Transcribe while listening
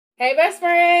Hey best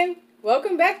friend,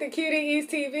 welcome back to QDE's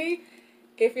TV.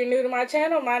 If you're new to my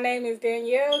channel, my name is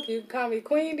Danielle. You can call me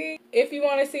Queen D. If you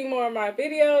want to see more of my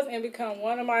videos and become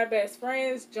one of my best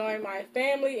friends, join my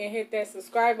family and hit that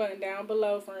subscribe button down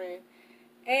below, friend.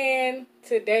 And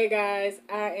today, guys,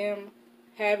 I am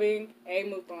having a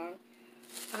mukbang.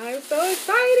 I'm so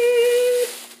excited!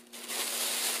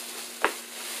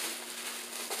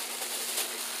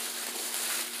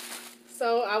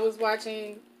 So I was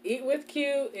watching Eat with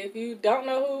Q. If you don't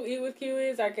know who Eat with Q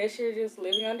is, I guess you're just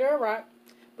living under a rock.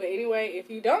 But anyway, if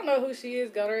you don't know who she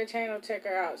is, go to her channel, check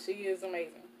her out. She is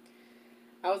amazing.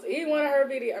 I was eating one of her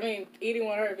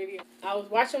videos. I was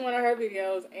watching one of her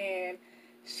videos, and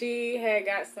she had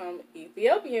got some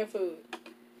Ethiopian food.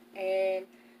 And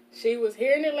she was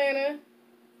here in Atlanta,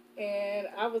 and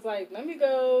I was like, let me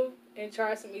go and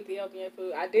try some Ethiopian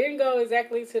food. I didn't go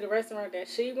exactly to the restaurant that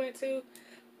she went to,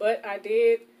 but I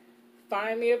did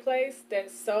find me a place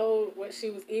that sold what she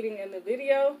was eating in the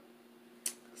video.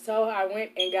 So I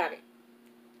went and got it.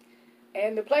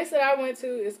 And the place that I went to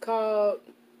is called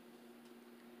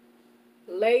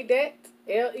Ledet,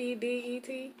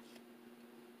 L-E-D-E-T.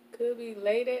 Could be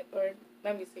Ledet, or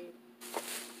let me see.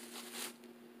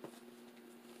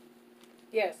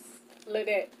 Yes,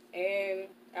 Ledet. And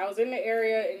I was in the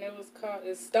area, and it was called,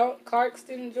 it's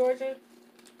Clarkston, Georgia.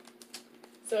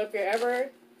 So if you're ever,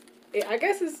 I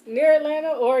guess it's near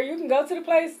Atlanta, or you can go to the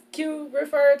place Q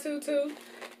referred to too.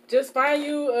 Just find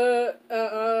you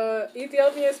a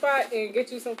Ethiopian spot and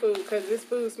get you some food, because this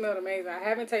food smelled amazing. I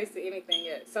haven't tasted anything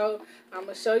yet. So I'm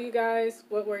going to show you guys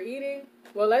what we're eating.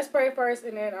 Well, let's pray first,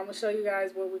 and then I'm going to show you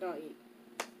guys what we're going to eat.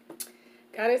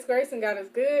 God is grace and God is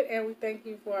good, and we thank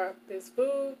you for this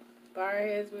food. By our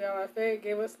heads we all are fed.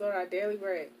 Give us, Lord, our daily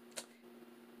bread.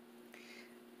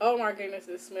 Oh my goodness,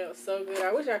 it smells so good.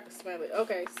 I wish I could smell it.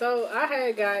 Okay, so I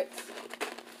had got,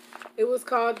 it was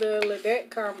called the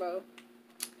Ledet combo.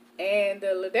 And the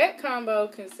Ledet combo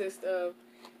consists of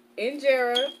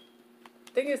injera,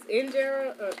 I think it's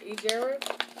injera or ejera,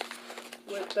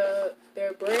 with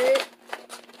their bread.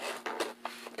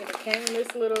 And it came in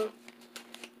this little,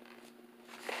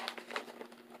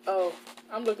 oh,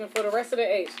 I'm looking for the rest of the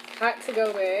H, hot to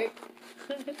go bag.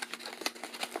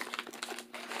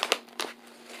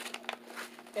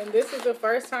 And this is the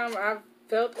first time I've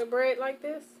felt a bread like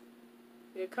this.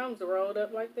 It comes rolled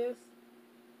up like this.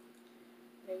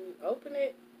 And you open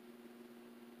it,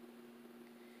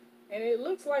 and it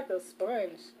looks like a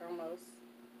sponge almost,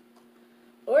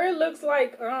 or it looks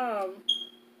like y'all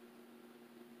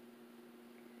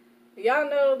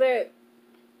know that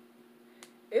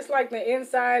it's like the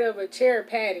inside of a chair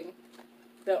padding,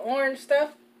 the orange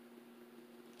stuff.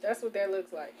 That's what that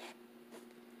looks like.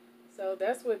 So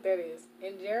that's what that is.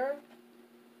 Injera.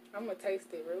 I'm gonna taste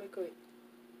it really quick.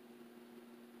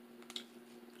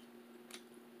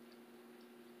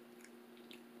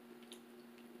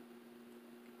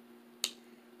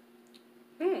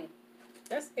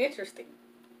 That's interesting.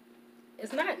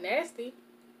 It's not nasty.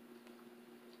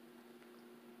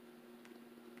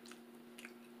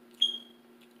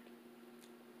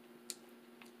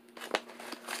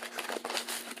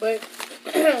 But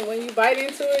when you bite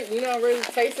into it, you don't really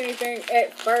taste anything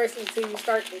at first until you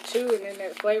start to chew, and then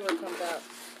that flavor comes out.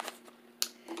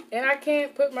 And I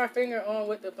can't put my finger on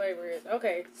what the flavor is.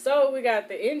 Okay, so we got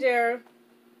the injera.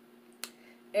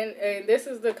 And this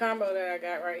is the combo that I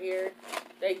got right here.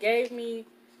 They gave me,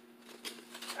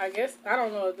 I guess, I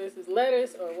don't know if this is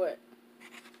lettuce or what.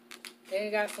 And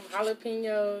it got some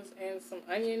jalapenos and some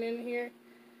onion in here.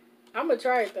 I'm going to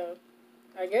try it, though.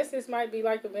 I guess this might be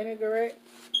like a vinaigrette.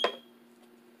 Let's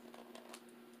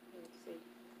see.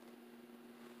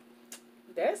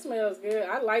 That smells good.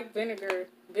 I like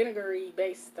vinegary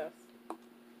based stuff.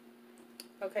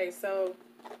 Okay, so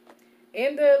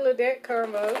in the Ledet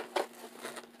combo,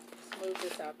 let's move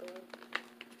this out the way.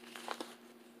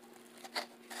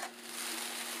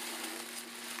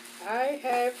 I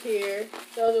have here,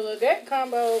 so the Ledet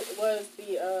combo was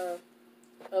the,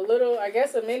 a little, I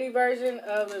guess a mini version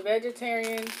of the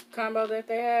vegetarian combo that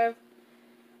they have.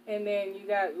 And then you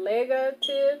got lega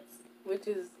tips, which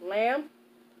is lamb.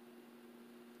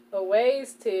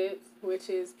 Away's tips, which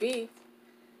is beef.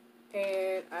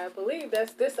 And I believe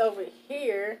that's this over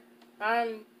here.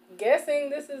 I'm guessing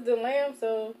this is the lamb,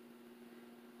 so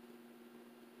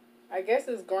I guess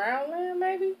it's ground lamb,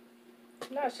 maybe?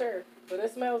 I'm not sure, but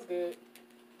it smells good.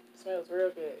 It smells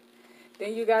real good.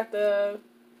 Then you got the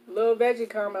little veggie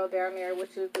combo down there,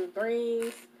 which is the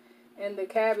greens and the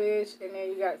cabbage, and then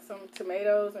you got some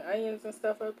tomatoes and onions and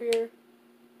stuff up here.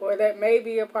 Or that may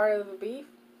be a part of the beef.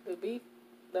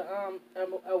 The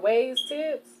Away's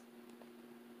tips.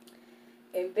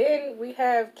 And then we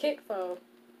have kitfo.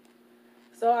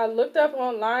 So I looked up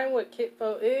online what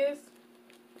kitfo is.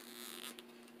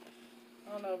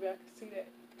 I don't know if y'all can see that.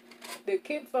 The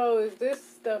kitfo is this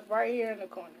stuff right here in the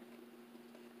corner.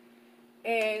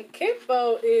 And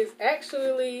kitfo is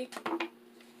actually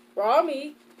raw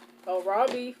meat or raw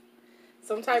beef,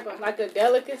 some type of like a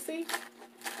delicacy.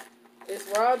 It's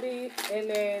raw beef, and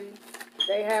then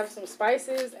they have some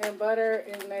spices and butter,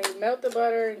 and they melt the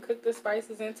butter and cook the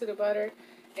spices into the butter,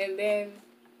 and then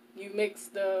you mix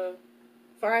the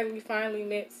finely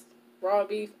mixed raw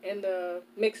beef in the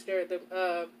mixture,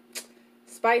 the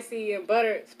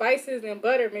spices and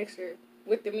butter mixture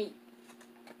with the meat.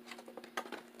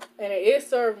 And it is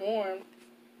served warm.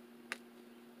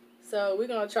 So we're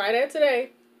going to try that today.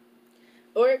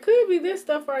 Or it could be this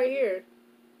stuff right here.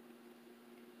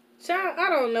 Child, I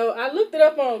don't know. I looked it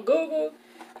up on Google,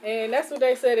 and that's what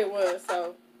they said it was.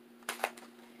 So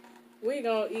we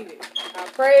going to eat it. I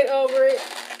prayed over it.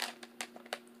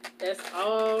 That's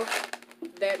all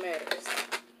that matters.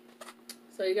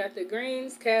 So you got the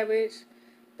greens, cabbage,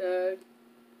 the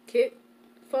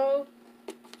kitfo,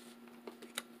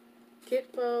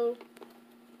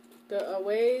 the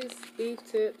Aways beef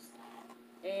tips,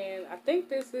 and I think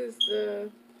this is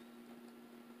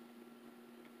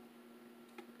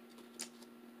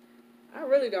I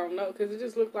really don't know because it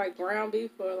just looked like ground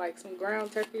beef or like some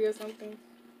ground turkey or something.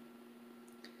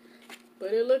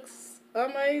 But it looks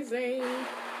amazing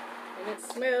and it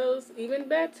smells even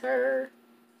better.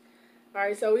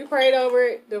 Alright, so we prayed over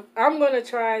it. I'm going to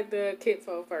try the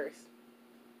kitfo first.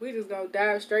 We just going to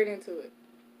dive straight into it.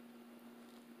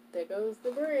 There goes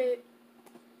the bread.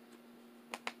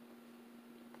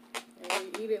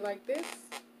 And we eat it like this.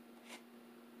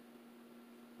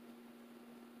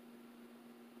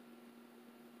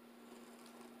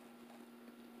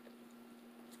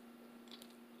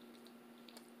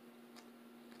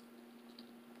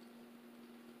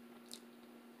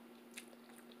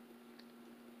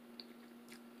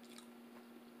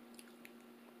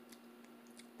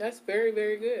 That's very,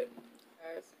 very good,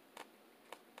 guys.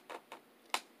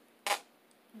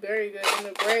 Very good. And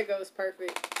the bread goes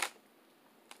perfect.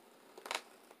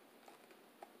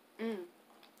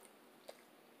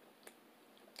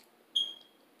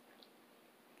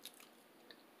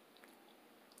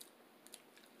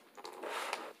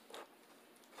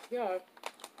 Yeah.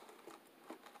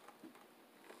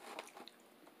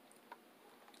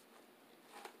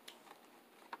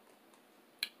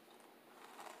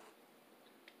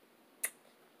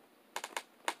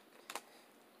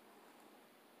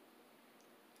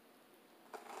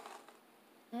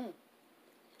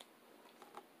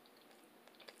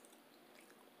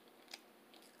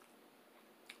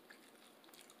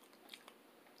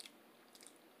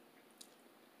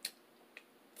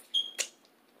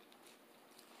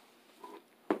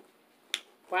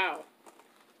 Wow.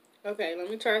 Okay, let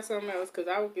me try something else because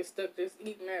I would get stuck just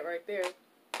eating that right there.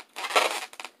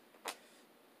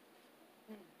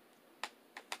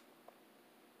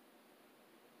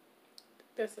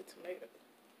 That's a tomato.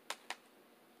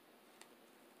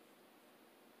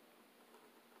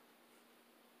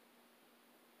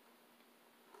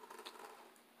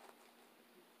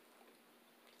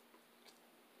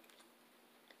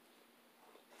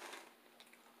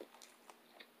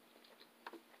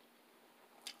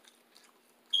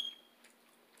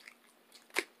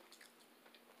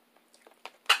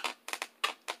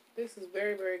 This is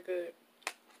very, very good.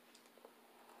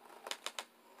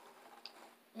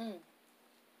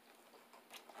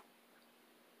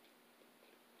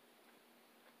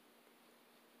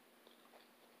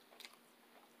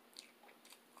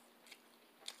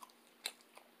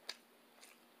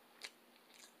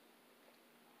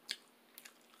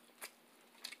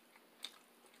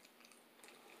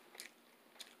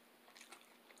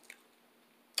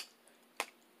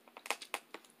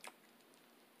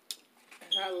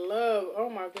 Oh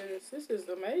my goodness, this is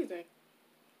amazing.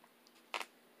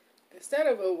 Instead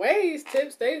of Aways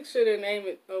tips, they should have named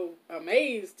it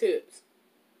Amaze tips.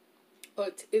 Or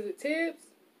is it tips?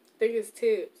 I think it's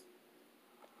tips.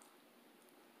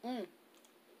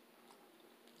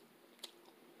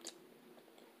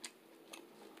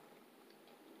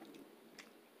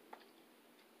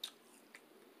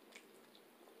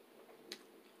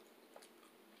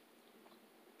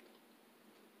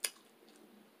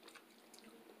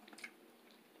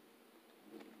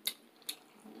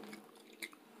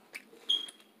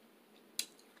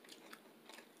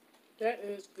 That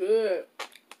is good.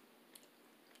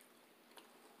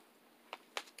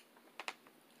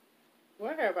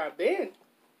 Where have I been?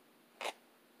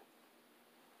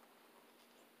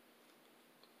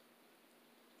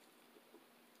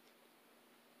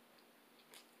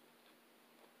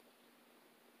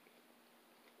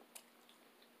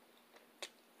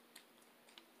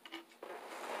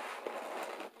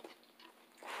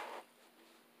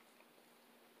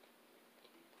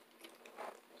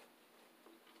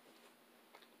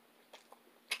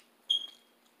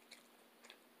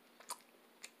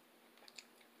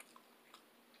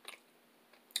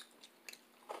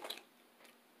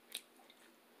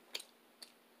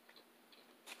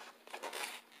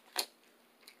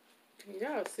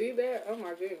 Y'all see that? Oh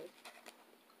my goodness.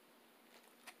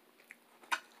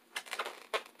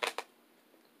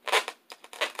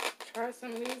 Try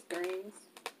some of these greens.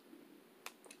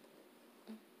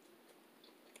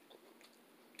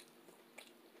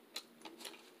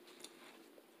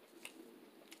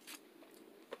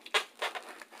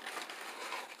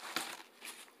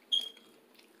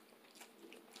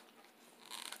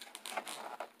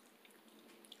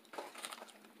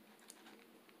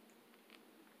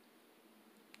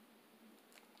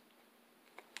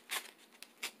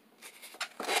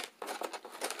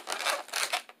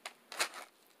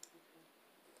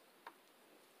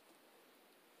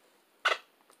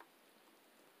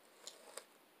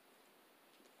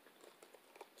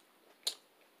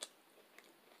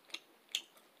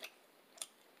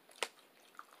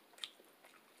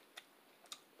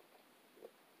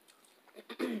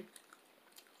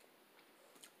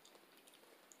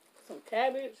 Some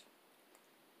cabbage.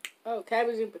 Oh,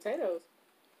 cabbage and potatoes.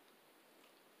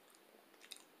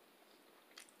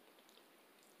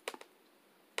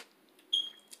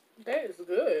 That is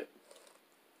good.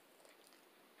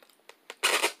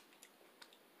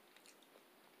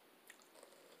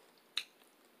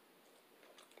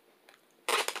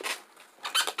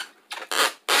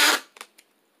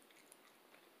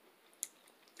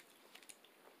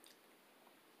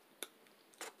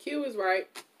 Q is right.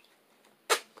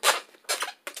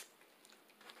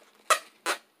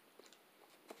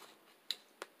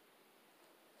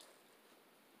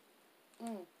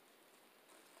 Mm.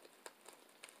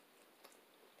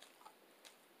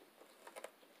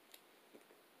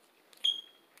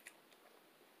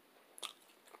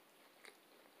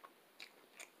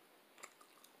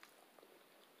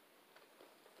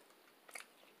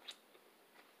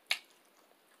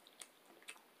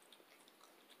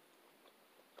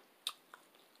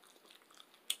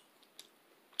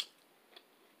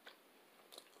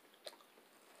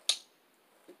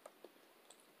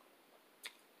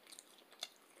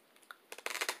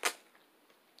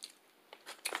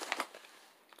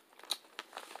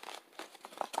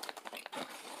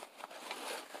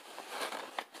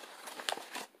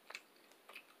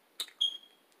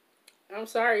 I'm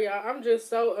sorry, y'all. I'm just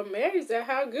so amazed at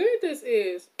how good this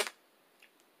is.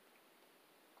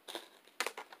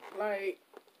 Like,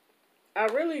 I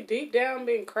really deep down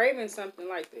been craving something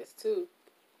like this, too.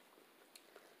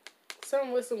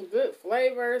 Something with some good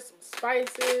flavors, some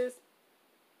spices.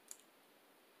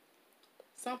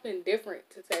 Something different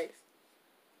to taste.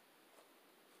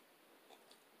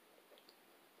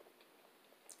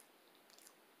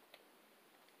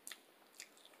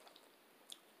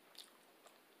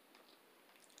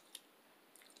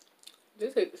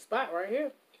 This hit the spot right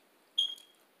here.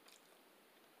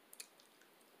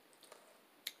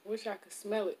 Wish I could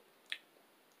smell it.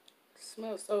 It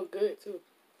smells so good, too.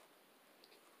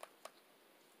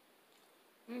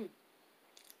 Mmm.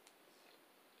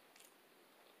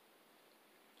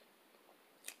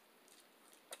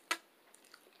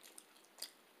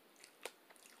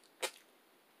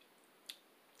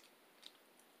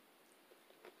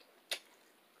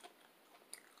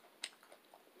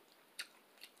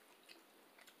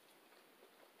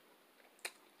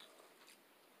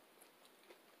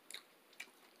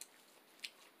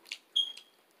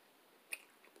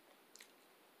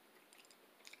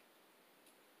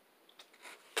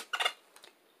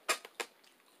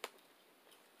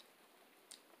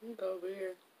 Let me go over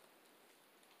here.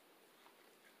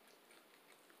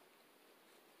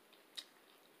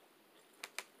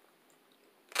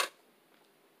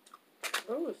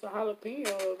 Oh, it's a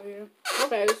jalapeno over here.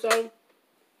 Okay, so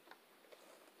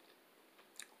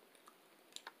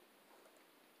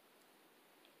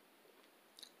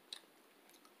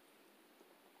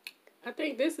I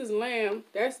think this is lamb.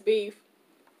 That's beef.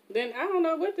 Then I don't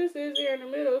know what this is here in the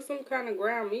middle. Some kind of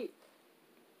ground meat.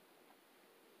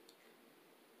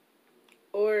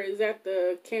 Or is that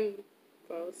the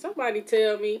kinfo? Somebody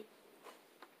tell me.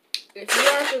 If you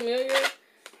are familiar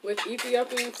with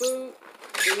Ethiopian food,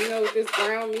 and you know what this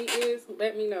ground meat is,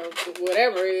 let me know.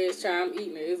 Whatever it is, I'm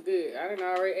eating it. It's good. I done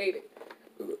already ate it.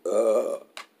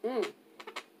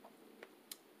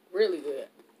 Really good.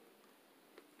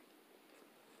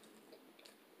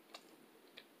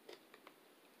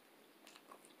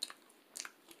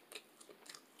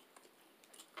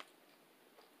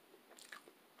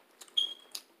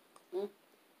 Mm.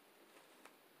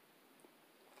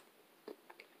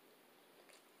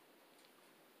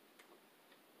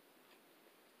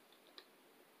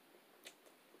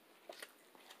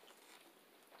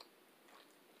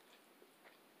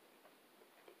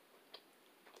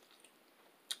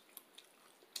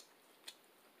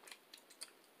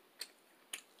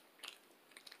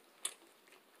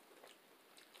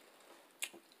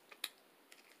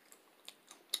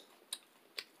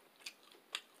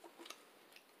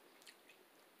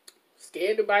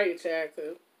 scared to bite it, child,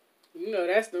 cause you know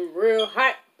that's the real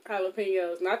hot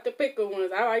jalapenos, not the pickled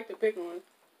ones. I like the pickled ones.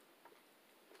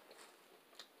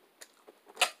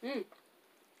 Mm.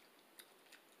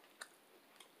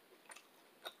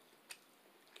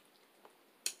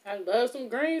 I love some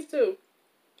greens too.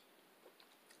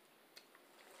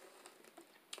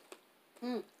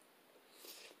 Mm.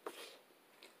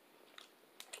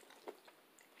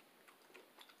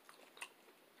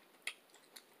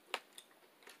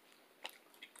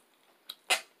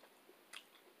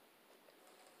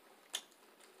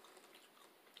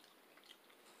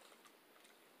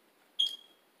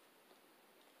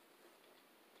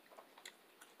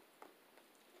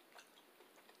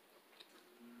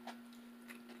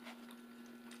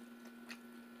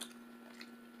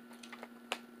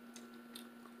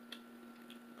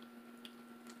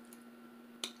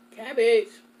 Cabbage.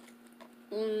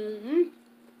 Mm-hmm.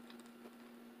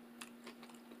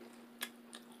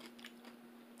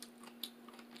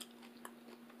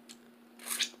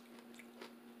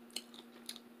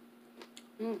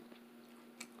 Mm.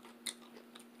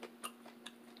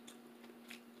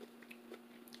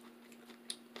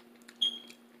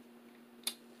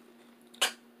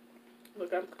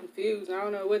 Look, I'm confused. I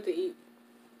don't know what to eat.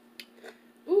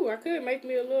 Ooh, I could make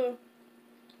me a little.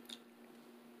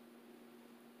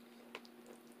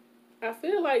 I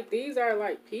feel like these are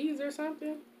like peas or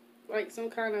something. Like some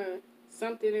kind of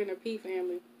something in the pea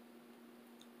family.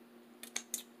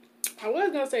 I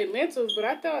was going to say lentils, but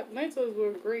I thought lentils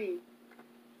were green.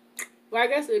 Well, I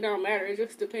guess it don't matter. It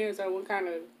just depends on what kind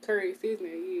of curry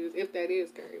seasoning you use. If that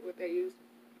is curry, what they use.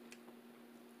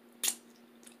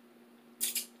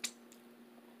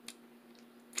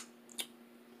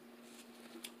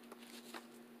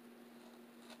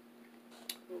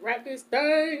 Wrap this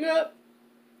thing up.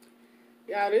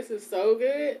 Y'all, this is so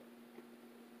good.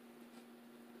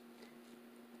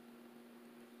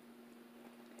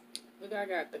 Look, I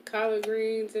got the collard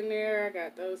greens in there. I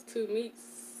got those two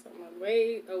meats. Some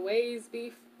Away's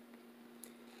beef.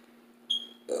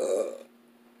 Mm,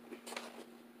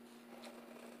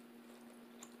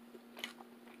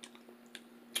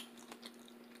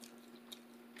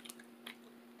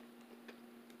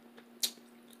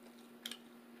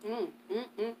 mm,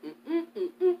 mm, mm, mm, mm,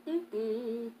 mm, mm,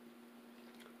 mm.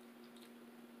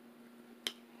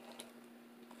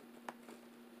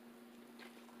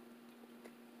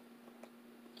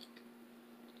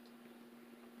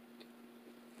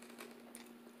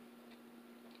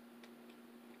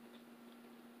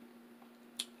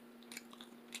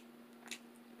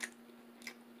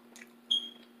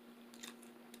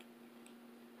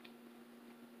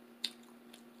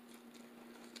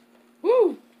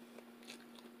 Woo!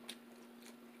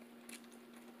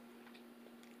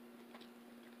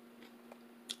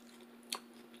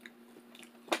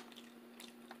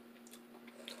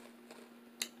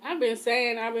 I've been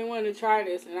saying I've been wanting to try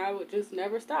this, and I would just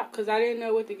never stop because I didn't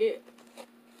know what to get.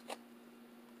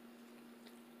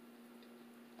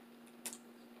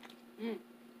 Mm.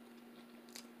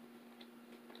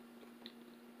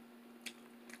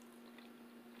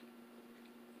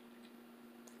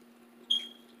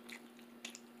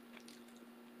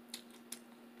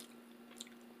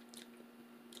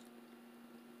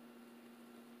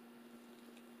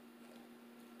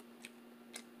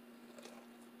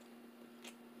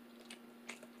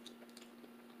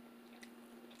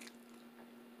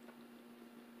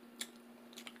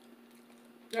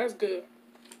 That's good.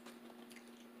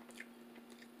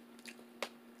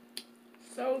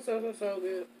 So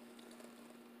good.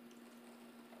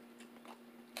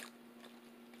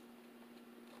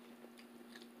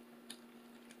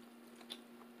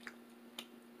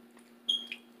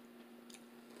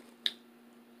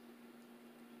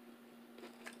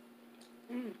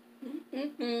 Mm. Mm,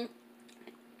 mm, mm.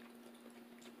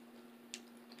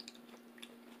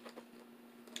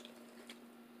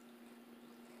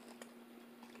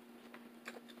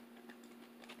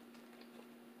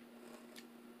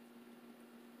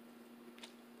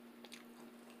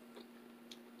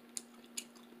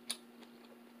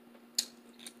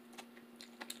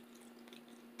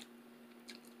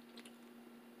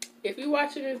 If you're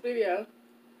watching this video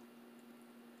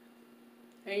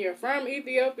and you're from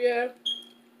Ethiopia,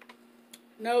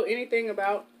 know anything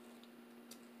about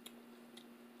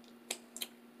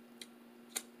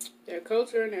their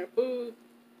culture and their food,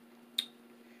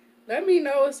 let me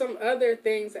know some other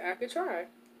things that I could try.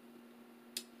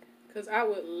 Because I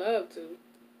would love to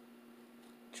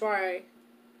try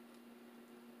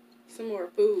some more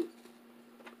food.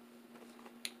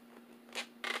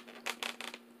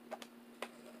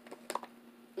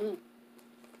 Mm.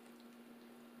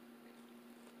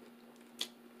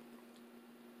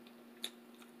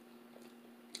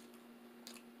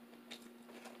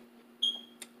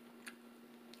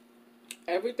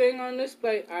 Everything on this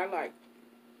plate I like.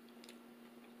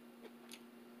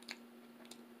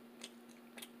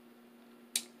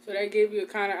 So they give you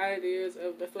kind of ideas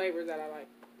of the flavors that I like.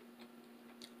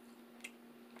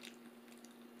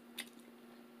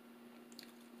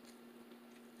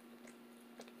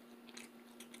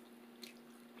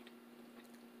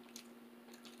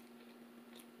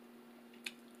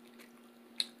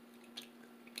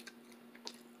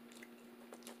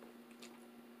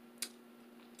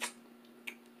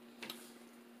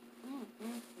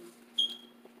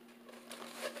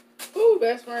 Ooh,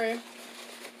 best friend.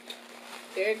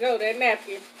 There you go, that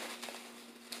napkin.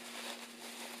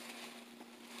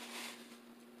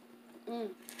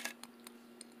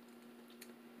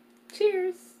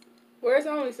 Cheers. Well, it's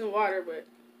only some water, but.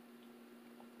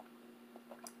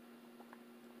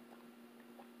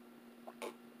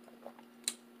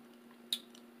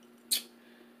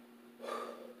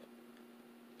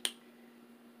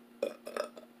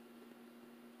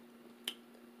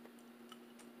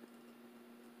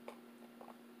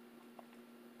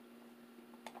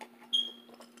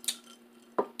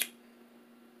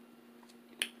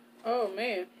 Oh,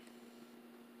 man.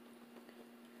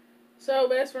 So,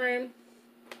 best friend.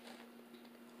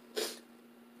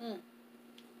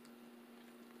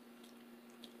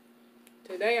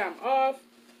 Today I'm off.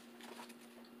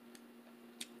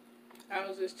 I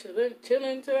was just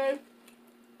chilling today.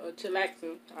 Or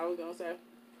chillaxing, I was gonna say.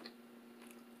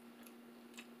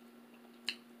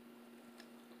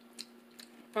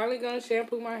 Probably gonna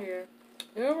shampoo my hair.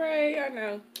 Hooray, I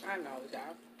know,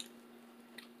 y'all.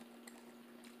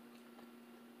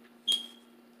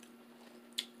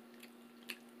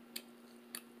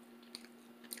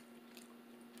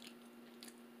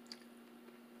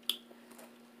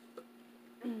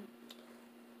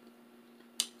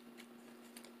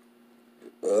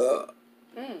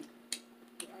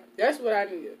 That's what I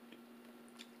needed.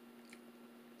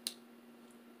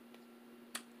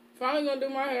 Finally gonna do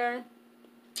my hair.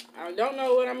 I don't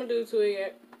know what I'm gonna do to it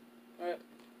yet, but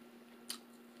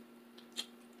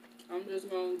I'm just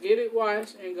gonna get it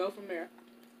washed and go from there.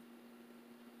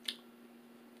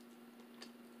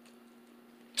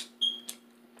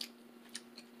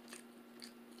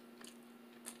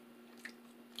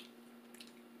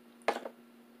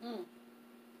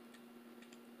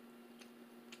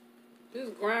 This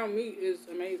ground meat is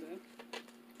amazing.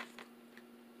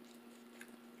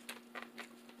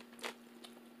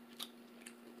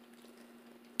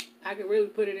 I could really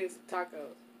put it in some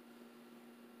tacos.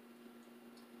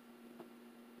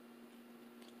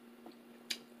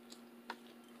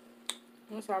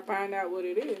 Once I find out what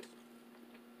it is.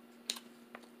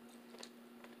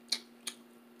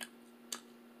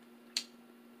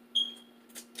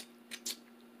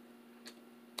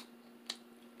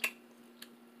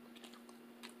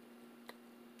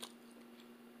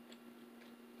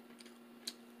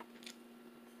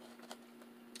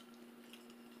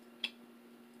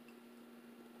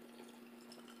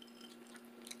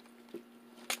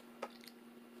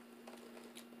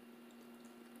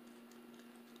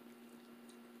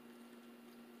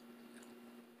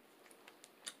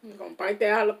 I'm gonna bite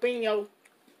that jalapeno.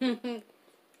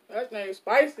 That thing's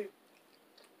spicy.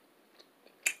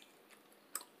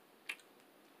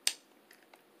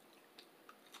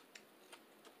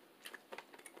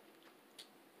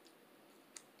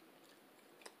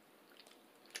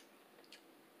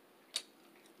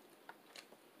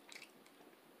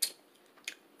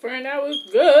 Friend, that was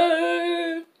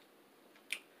good.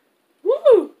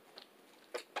 Woo!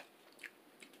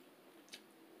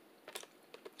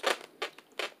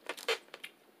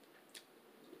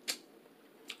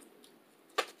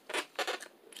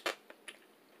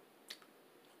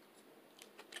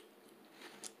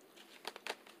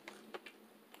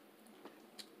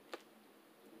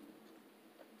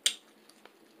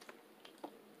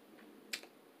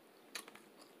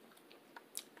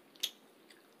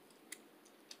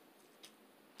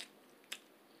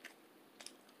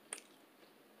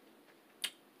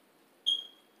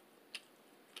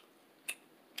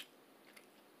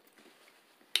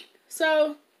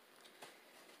 So,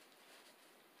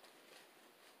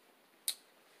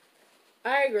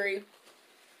 I agree.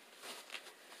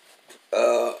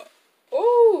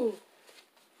 Ooh.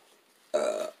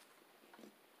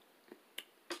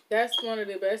 That's one of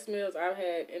the best meals I've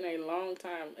had in a long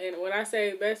time. And when I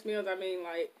say best meals, I mean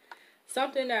like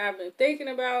something that I've been thinking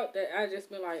about that I just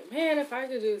been like, man, if I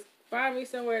could just find me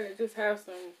somewhere to just have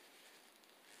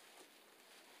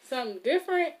something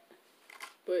different,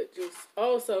 but just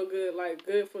oh so good, like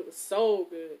good for the soul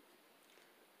good.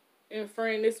 And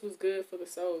friend, this was good for the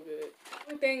soul good.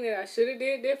 One thing that I should have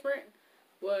did different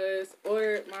was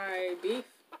ordered my beef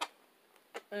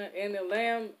And the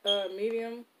lamb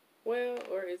medium well,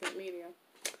 or is it medium?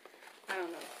 I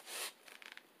don't know.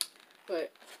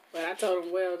 But I told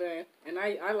him well done. And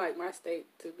I like my steak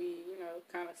to be, you know,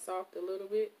 kind of soft a little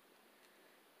bit.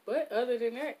 But other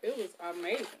than that, it was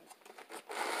amazing.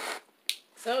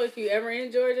 So if you ever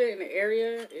in Georgia, in the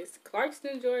area, it's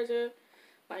Clarkston, Georgia,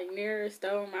 like near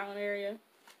Stone Mountain area,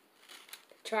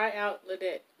 try out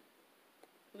Ledette.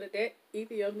 Ledette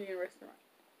Ethiopian restaurant.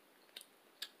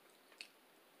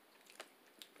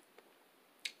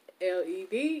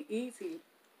 Ledet.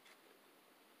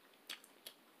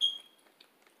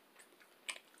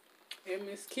 And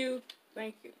Miss Q,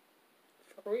 thank you.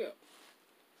 For real.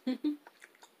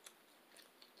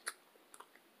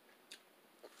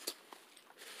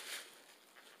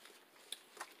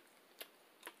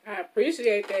 I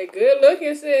appreciate that. Good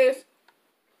looking, sis.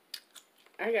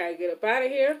 I gotta get up out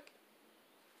of here.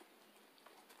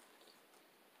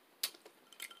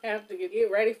 I have to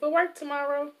get ready for work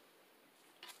tomorrow.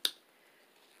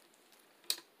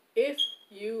 If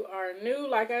you are new,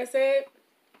 like I said,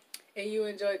 and you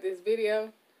enjoyed this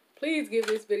video, please give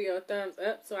this video a thumbs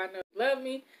up so I know you love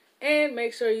me. And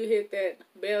make sure you hit that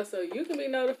bell so you can be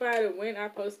notified of when I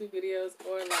post new videos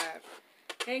or live.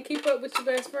 And keep up with your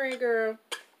best friend, girl.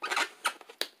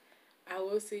 I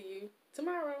will see you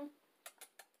tomorrow.